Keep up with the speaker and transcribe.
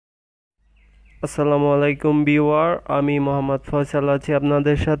আসসালামু আলাইকুম ভিউয়ার, আমি মোহাম্মদ ফয়সাল আছি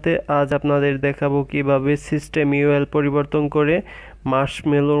আপনাদের সাথে। আজ আপনাদের দেখাবো কিভাবে সিস্টেম ইউএল পরিবর্তন করে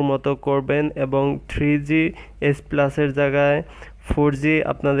মার্শমেলোর মতো করবেন এবং 3G S প্লাসের জায়গায় 4G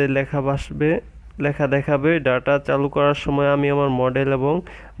আপনাদের লেখা দেখাবে। ডাটা চালু করার সময় আমি আমার মডেল এবং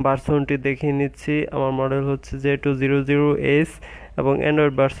ভার্সনটি দেখিয়ে নিচ্ছি। আমার মডেল হচ্ছে j200h এবং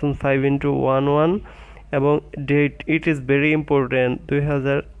অ্যান্ড্রয়েড ভার্সন 5.11 এবং that it is very important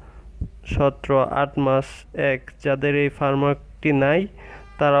 2017 8 মাস 1। যাদের এই ফার্মারটি নাই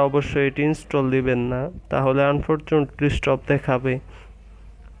তারা অবশ্যই এটি ইনস্টল দিবেন না, তাহলে আনফরচুনেটলি স্টপ দেখাবে।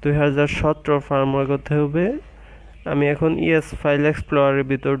 2017 ফার্মার করতে হবে। আমি এখন ইএস ফাইল এক্সপ্লোরারের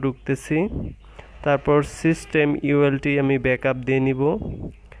ভিতর ঢুকতেছি। তারপর সিস্টেম ইউএলটি আমি ব্যাকআপ দিয়ে নিব।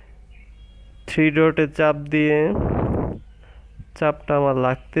 3 ডটে চাপ দিয়ে, চাপটা আমার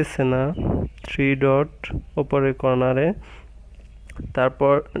লাগতেছে না, 3 ডট উপরে কর্নারে।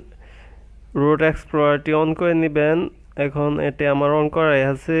 তারপর রুট এক্সপ্লোরারটি অন করে নেবেন। এখন এটা আমার অন করাই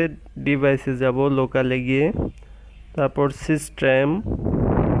আছে। ডিভাইসে যাব, লোকালে গিয়ে, তারপর সিস্টেম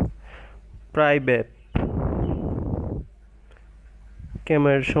প্রাইভেট।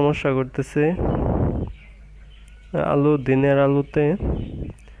 ক্যামেরার সমস্যা করতেছে, দিনের আলোতে।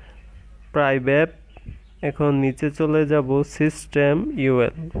 প্রাইভেট। এখন নিচে চলে যাব, সিস্টেম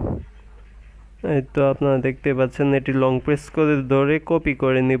ইউএল। এই তো আপনারা দেখতে পাচ্ছেন, এটি লং প্রেস করে ধরে কপি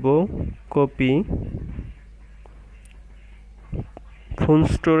করে নিব। কপি ফোন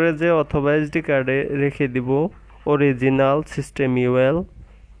স্টোরেজে অথবা এসডি কার্ডে রেখে দিব। অরিজিনাল সিস্টেম ইউএল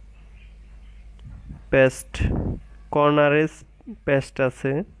পেস্ট, কর্নারে পেস্ট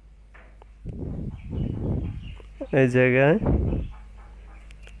আছে এই জায়গায়।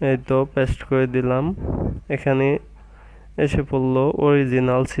 এই তো পেস্ট করে দিলাম। এখানে এসে পড়লো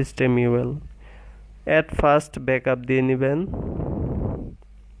original system UL. At first backup দিয়ে নেবেন।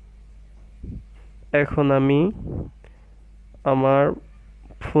 এখন আমি আমার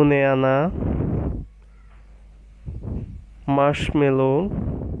ফোনে আনা মার্শমেলো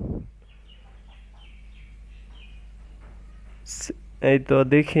এই তো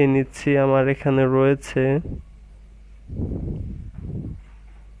দেখিয়ে নিচ্ছি, আমার এখানে রয়েছে।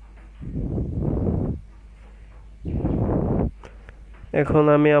 এখন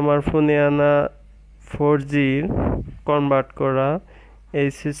আমি আমার ফোনে আনা 4G কনভার্ট করা এই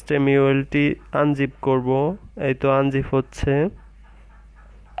সিস্টেম ইউএলটি আনজিপ করব। এই তো আনজিপ হচ্ছে,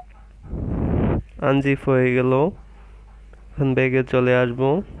 আনজিপ হয়ে গেল। এখন ব্যাগে চলে আসব।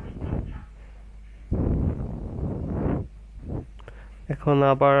 এখন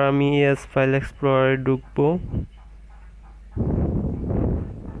আবার আমি এস ফাইল এক্সপ্লোরারে ঢুকবো।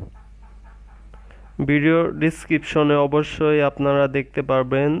 ভিডিও ডিসক্রিপশনে অবশ্যই আপনারা দেখতে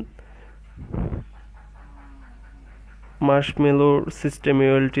পারবেন মার্শমেলোর সিস্টেম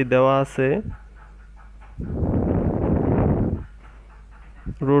ইউএলটি দেওয়া আছে।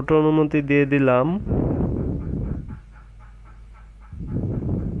 রুট অনুমতি দিয়ে দিলাম।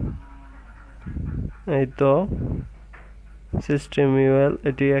 এই তো সিস্টেম ইউএল,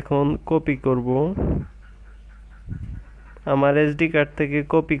 এটি এখন কপি করব। আমার এসডি কার্ড থেকে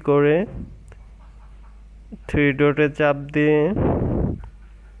কপি করে 3 ডটে চাপ দিয়ে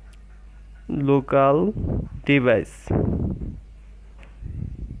লোকাল ডিভাইস,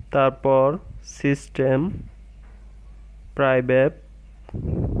 তারপর সিস্টেম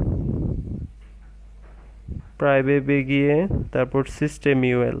প্রাইভেটে গিয়ে তারপর সিস্টেম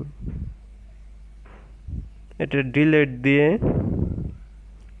ইউএল, এটা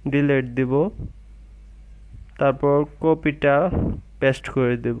ডিলেট দিব। তারপর কপিটা পেস্ট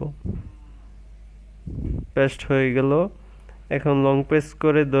করে দেব। পেস্ট হয়ে গেল। এখন লং প্রেস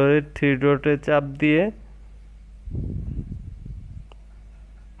করে ধরে 3 ডটে চাপ দিয়ে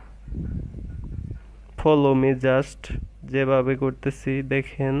ফলো মি, জাস্ট যেভাবে করতেছি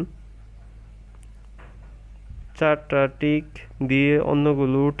দেখেন। 4টা টিক দিয়ে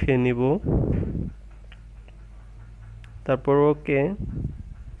অন্যগুলো উঠিয়ে নিব। তারপর ওকে,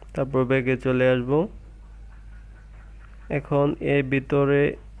 তারপর ব্যাগে চলে আসব। এখন এর ভিতরে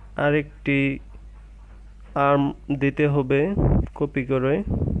আরেকটি আর্ম দিতে হবে কপি করে।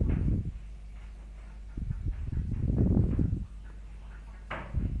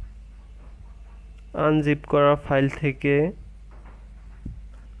 আনজিপ করা ফাইল থেকে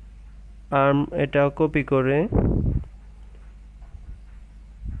আর্ম এটা কপি করে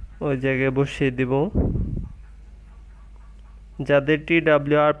ওই জায়গায় বসিয়ে দিব। যাদের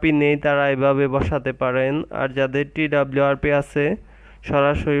TWRP নেই তারা এভাবে বসাতে পারেন, আর যাদের TWRP আছে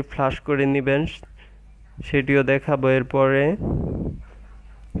সরাসরি ফ্লাশ করে নেবেন, সেটিও দেখাবো এরপরে।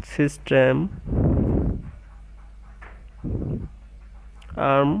 সিস্টেম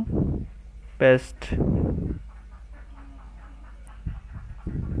আর্ম পেস্ট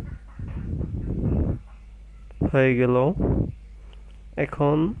হয়ে গেল।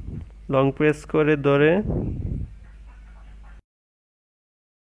 এখন লং প্রেস করে ধরে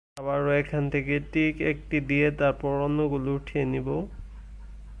আবারও এখান থেকে টিক একটি দিয়ে তারপর অন্যগুলো উঠিয়ে নিব।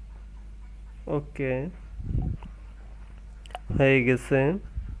 ওকে, হয়ে গেছে।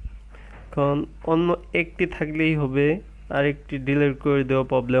 এখন অন্য একটি থাকলেই হবে, আর একটি ডিলিট করে দেওয়া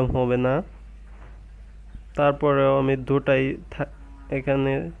প্রবলেম হবে না। তারপরেও আমি দুটাই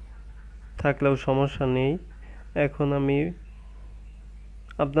এখানে থাকলেও সমস্যা নেই। এখন আমি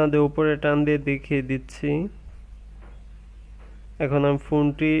আপনাদের উপরে টান দিয়ে দেখিয়ে দিচ্ছি। এখন আমি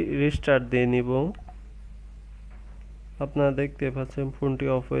ফোনটি রিস্টার্ট দিয়ে নিব। আপনারা দেখতে পাচ্ছেন ফোনটি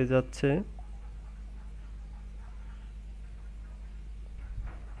অফ হয়ে যাচ্ছে।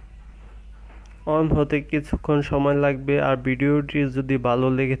 অন হতে কিছুক্ষণ সময় লাগবে। আর ভিডিওটি যদি ভালো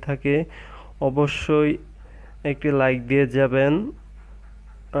লেগে থাকে অবশ্যই একটি লাইক দিয়ে যাবেন।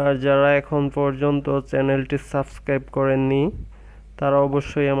 আর যারা এখন পর্যন্ত চ্যানেলটি সাবস্ক্রাইব করেননি তারা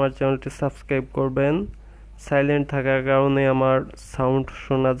অবশ্যই আমার চ্যানেলটি সাবস্ক্রাইব করবেন। সাইলেন্ট থাকার কারণে আমার সাউন্ড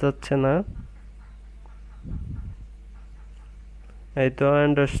শোনা যাচ্ছে না। এই তো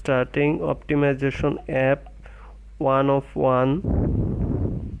under starting optimisation app 1 of 1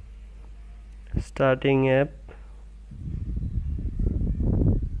 starting app.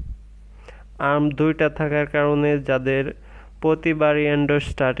 Arm দুইটা থাকার কারণে যাদের প্রতিবারই অ্যান্ড্রয়েড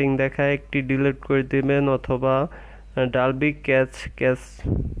স্টার্টিং দেখায় একটি ডিলিট করে দিবেন অথবা ডালবি ক্যাচ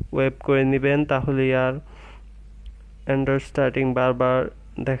ওয়েব করে নেবেন, তাহলে আর অ্যান্ড্রয়েড স্টার্টিং বারবার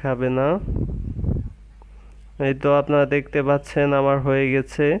দেখাবে না। এই তো আপনারা দেখতে পাচ্ছেন আমার হয়ে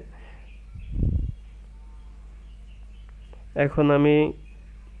গেছে। এখন আমি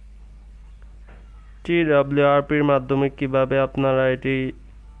TWRPর মাধ্যমে কিভাবে আপনারা এটি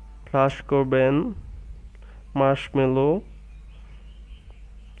ফ্লাশ করবেন, মার্শমেলো,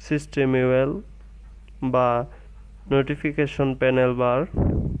 SystemUI বা নোটিফিকেশন প্যানেল বার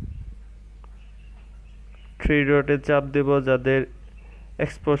 3 ডটে চাপ দেব। যাদের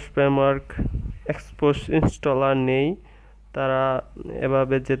এক্সপোজ ফ্রেমওয়ার্ক এক্সপোজ ইনস্টলার নেই তারা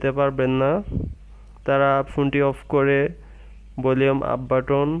এভাবে যেতে পারবেন না। তারা ফোনটি অফ করে volume up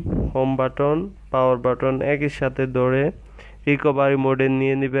button, home button, power button একই সাথে ধরে রিকভারি মোডে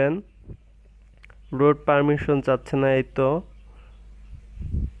নিয়ে নেবেন। রুট পারমিশন চাচ্ছে না, এই তো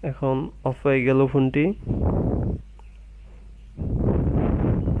এখন অফ হয়ে গেল ফোনটি।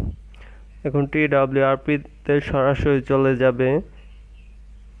 এখন TWRPতে সরাসরি চলে যাবে।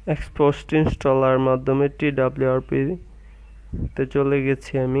 এক্সপোস্ট ইনস্টলার মাধ্যমে TWRPতে চলে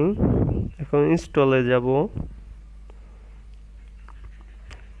গেছি আমি। এখন ইনস্টলে যাব।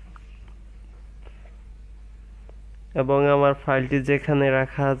 এবং আমার ফাইলটি যেখানে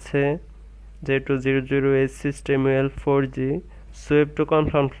রাখা আছে j200h SystemUI 4G sweep to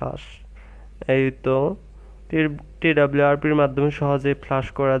confirm flush. এই তো TWRPর মাধ্যমে সহজেই ফ্লাশ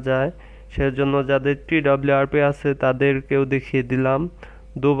করা যায়। সেজন্য যাদের TWRP আছে তাদেরকেও দেখিয়ে দিলাম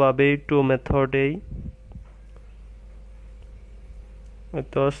দুভাবেই, 2 মেথডেই।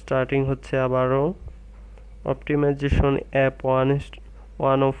 তো স্টার্টিং হচ্ছে আবারও অপটিমাইজেশন অ্যাপ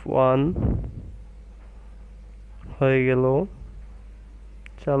 1 of 1 হয়ে গেল,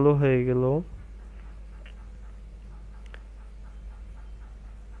 চালু হয়ে গেল।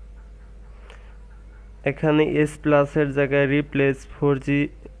 এখানে S প্লাসের জায়গায় রিপ্লেস 4G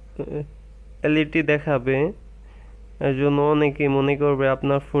LED দেখাবে। এর জন্য অনেকেই মনে করবে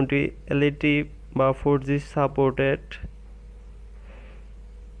আপনার ফোনটি LED বা 4G সাপোর্টেড।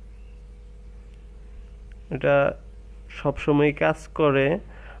 এটা সবসময় কাজ করে।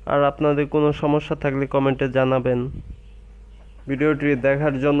 আর আপনাদের কোনো সমস্যা থাকলে কমেন্টে জানাবেন। ভিডিওটি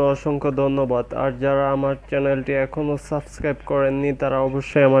দেখার জন্য অসংখ্য ধন্যবাদ। আর যারা আমার চ্যানেলটি এখনও সাবস্ক্রাইব করেননি তারা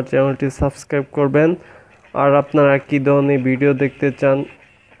অবশ্যই আমার চ্যানেলটি সাবস্ক্রাইব করবেন। আর আপনারা কী ধরনের ভিডিও দেখতে চান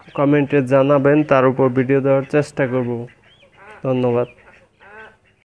কমেন্টে জানাবেন, তার উপর ভিডিও দেওয়ার চেষ্টা করব। ধন্যবাদ।